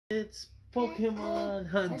It's Pokemon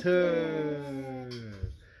Hunter.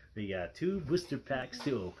 We got 2 booster packs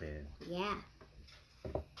to open. Yeah.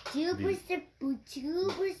 Two booster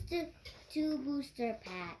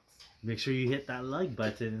packs. Make sure you hit that like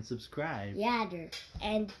button and subscribe. Yeah,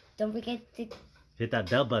 and don't forget to hit that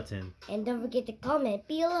bell button. And don't forget to comment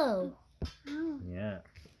below. Yeah.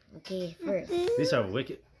 Okay, first. These are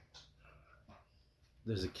wicked.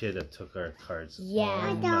 There's a kid that took our cards. Yeah.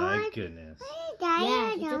 Oh my goodness.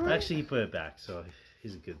 Yeah, Actually, he put it back, so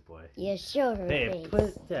he's a good boy. Yeah, sure. Hey, put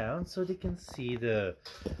it down so they can see the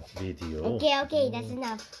video. Okay, that's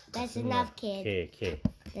enough. That's enough, kid. Okay.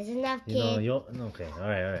 That's enough, kid. Okay,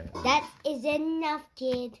 alright. That is enough,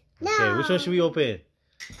 kid. No. Okay, which one should we open?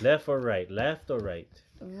 Left or right? Left or right?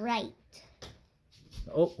 Right.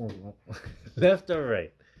 Oh. Left or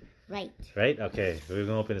right? Right. Right? Okay, we're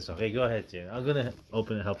gonna open this one. Okay, go ahead, Jen. I'm gonna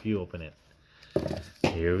open it, help you open it.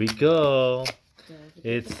 Here we go.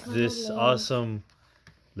 It's this awesome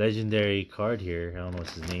legendary card here. I don't know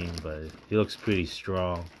what's his name, but he looks pretty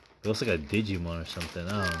strong. It looks like a Digimon or something.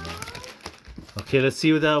 I don't know. Okay, let's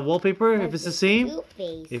see with that wallpaper. If it's the same.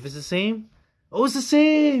 If it's the same. Oh, it's the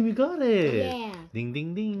same. You got it. Yeah. Ding,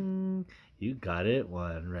 ding, ding. You got it.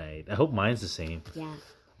 One right. I hope mine's the same. Yeah.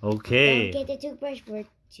 Okay. Don't get the toothbrush for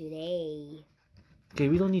today. Okay,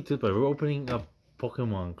 we don't need toothbrush. We're opening up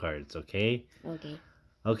Pokemon cards, okay? Okay.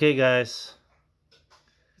 Okay, guys.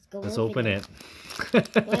 Let's open it.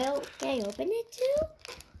 Well, can I open it too?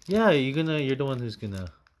 Yeah, you're the one who's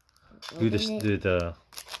gonna do the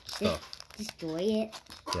stuff. Destroy it.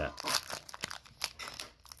 Yeah.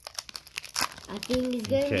 I think it's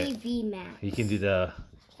gonna be VMAX. You can do the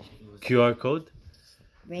QR code.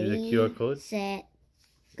 Ready, do the QR code. Set,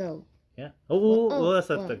 go. Yeah. Oh, that's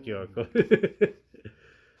not the QR code.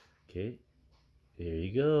 Okay. Here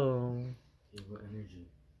you go.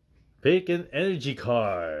 Pick an energy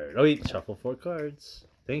card. Oh wait, shuffle 4 cards.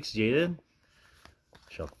 Thanks, Jaden.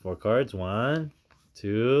 Shuffle 4 cards. 1,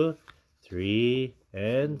 2, 3,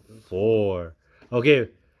 and 4. Okay.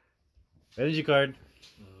 Energy card.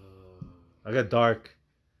 I got dark.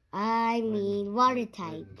 I mean water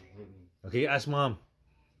type. Okay, ask mom.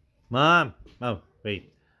 Mom,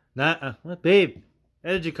 wait. What, babe?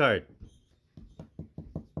 Energy card.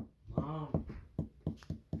 Mom.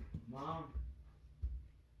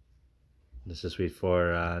 Let's just wait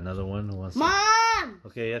for another one who wants. Mom.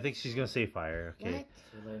 Okay, I think she's gonna say fire. Okay.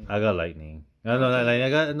 What? I got lightning. No, not lightning. I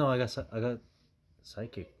got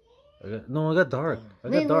psychic. I got dark. I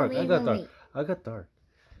got dark.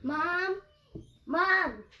 Mom.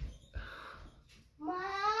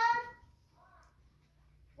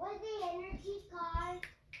 What's the energy card?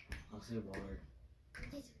 I'll say water.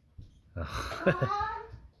 Mom.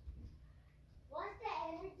 What's the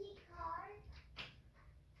energy card?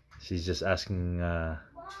 She's just asking the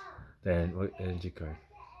energy card.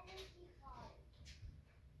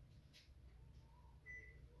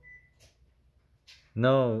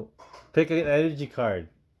 No, pick an energy card.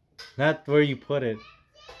 Not where you put it.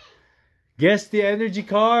 Guess the energy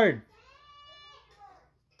card.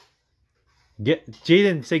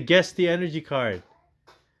 Jaden, say guess the energy card.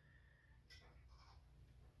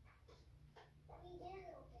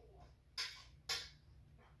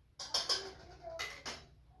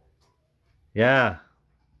 Yeah.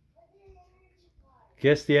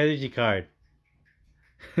 Guess the energy card.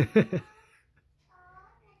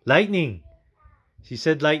 Lightning. She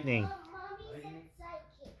said lightning. Mommy said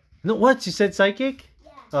psychic. No, what? She said psychic?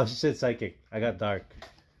 Yeah. Oh, she said psychic. I got dark.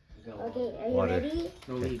 Okay, are you Water. ready?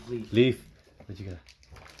 No, leaf. Leaf. What you got?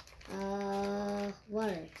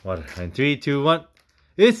 Water. Water. And 3, 2, 1.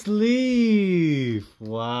 It's leaf.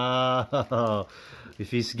 Wow.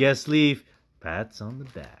 If you guess leaf, pats on the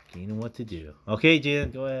back. You know what to do. Okay,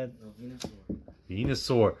 Jaden, go ahead.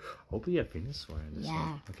 Venusaur. Hopefully you have Venusaur in this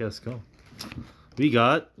one. Okay, let's go. We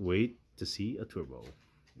got wait to see a turbo.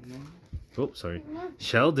 Oh, sorry.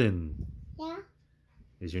 Sheldon. Yeah.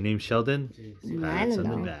 Is your name Sheldon? Pats on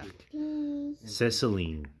the know. back.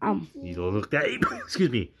 Ceciline. You don't look that.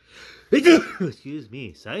 Excuse me. Excuse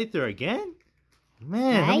me. Scyther again?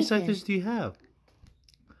 Man, how many Scythers do you have?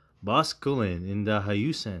 Bosculin in the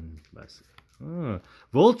Hayusen.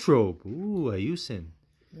 Voltrobe. Ooh, Hayusen.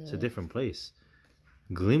 It's a different place.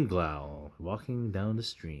 Glimglow. Walking down the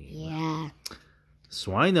stream. Yeah.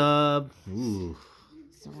 Swinub. Ooh.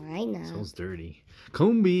 Swinub. Smells dirty.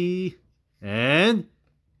 Combi. And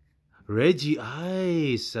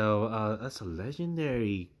Reggie-Ice. So that's a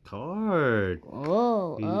legendary card. Yeah.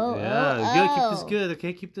 You gotta keep this good.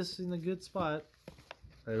 Okay, keep this in a good spot.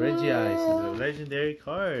 Reggie-Ice is a legendary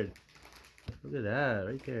card. Look at that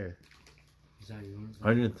right there. Is that yours?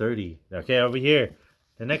 130. Okay, over here.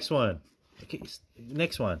 The next one. Okay,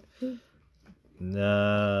 next one.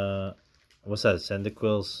 What's that?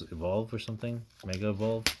 Cyndaquil's Evolve or something? Mega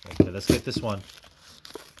Evolve? Okay, let's get this one.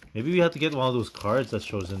 Maybe we have to get one of those cards that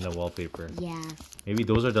shows in the wallpaper. Yeah. Maybe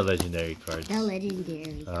those are the legendary cards. The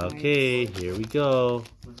legendary cards. Okay, here we go.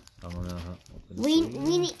 I'm gonna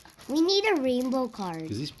open We need a rainbow card.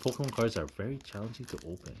 because these Pokemon cards are very challenging to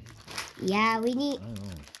open. Yeah, we need. I don't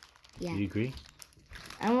know. Yeah. Do you agree?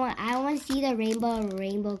 I want to see the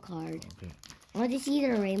rainbow card. Okay. I want to see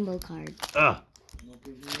the rainbow card. Ah.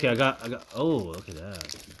 Okay, I got. Oh, look at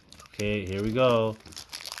that. Okay, here we go.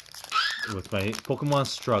 With my Pokemon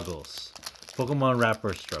struggles, Pokemon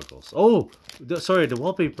wrapper struggles. Oh, sorry, the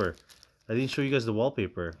wallpaper. I didn't show you guys the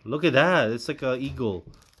wallpaper. Look at that. It's like an eagle.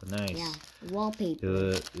 Nice. Yeah,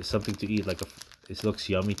 wallpaper. It's something to eat. It looks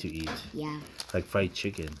yummy to eat. Yeah. Like fried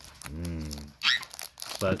chicken.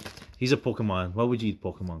 But he's a Pokemon. Why would you eat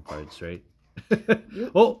Pokemon cards, right?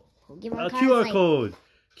 Oh, Pokemon a cards QR like code.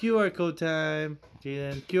 QR code time.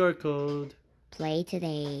 Jaden, QR code. Play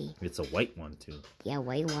today. It's a white one too. Yeah,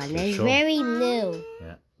 white one. Yeah, It's show 'em. very new.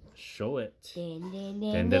 Yeah. Show it. Dun,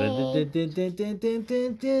 dun,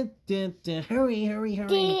 dun, dun. Hurry, hurry,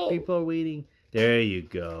 hurry. People are waiting. There you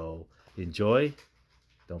go. Enjoy.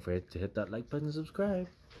 Don't forget to hit that like button and subscribe.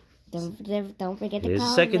 Don't forget to Here's the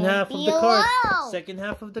comment second half of the card. below. Second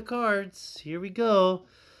half of the cards. Here we go.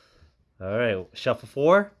 All right. Shuffle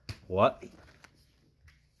 4. What?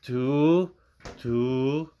 2,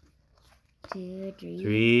 2, 2, 3,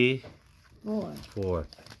 3, 4. 4.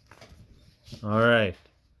 All right.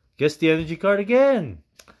 Guess the energy card again.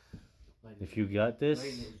 If you got this,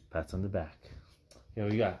 pats on the back. Here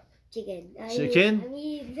we got. Chicken. Chicken?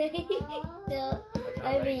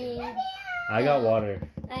 I got water.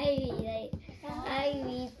 I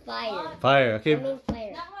mean fire. Fire. Okay.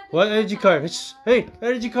 Fire. What energy card? Hey,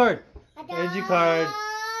 energy card. Energy card.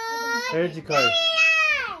 Energy card.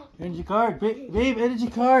 Energy card. Babe, energy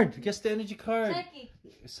card. Guess the energy card.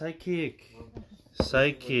 Psychic.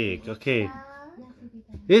 Psychic. Okay.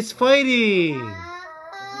 It's fighting.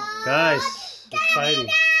 Guys, it's fighting.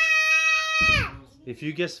 If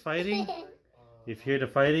you guess fighting, if you hear the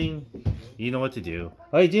fighting, you know what to do.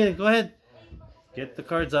 Alright, Jaden, go ahead. Get the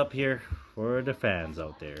cards up here for the fans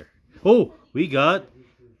out there. Oh, we got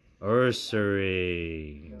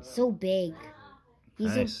Ursaring. So big.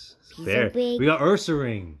 Nice. He's There. so big. We got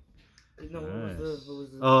Ursaring. No, Nice. what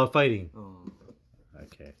was the... Oh, fighting. Oh.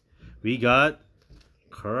 Okay. We got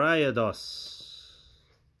Cryados.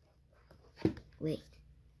 Wait.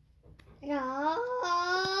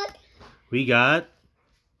 We got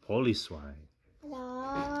Polyswine. We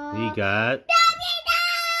got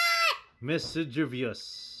Mr.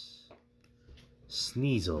 Jervius.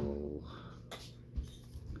 Sneasel.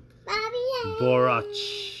 Borach.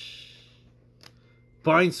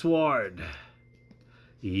 Pinesward.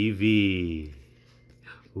 Eevee.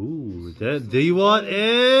 Ooh, do you want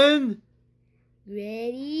in?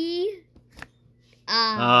 Ready?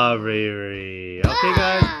 Riri. Okay,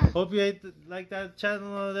 guys. Hope you like that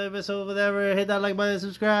channel or the episode, whatever. Hit that like button,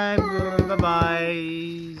 subscribe. Bye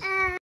bye.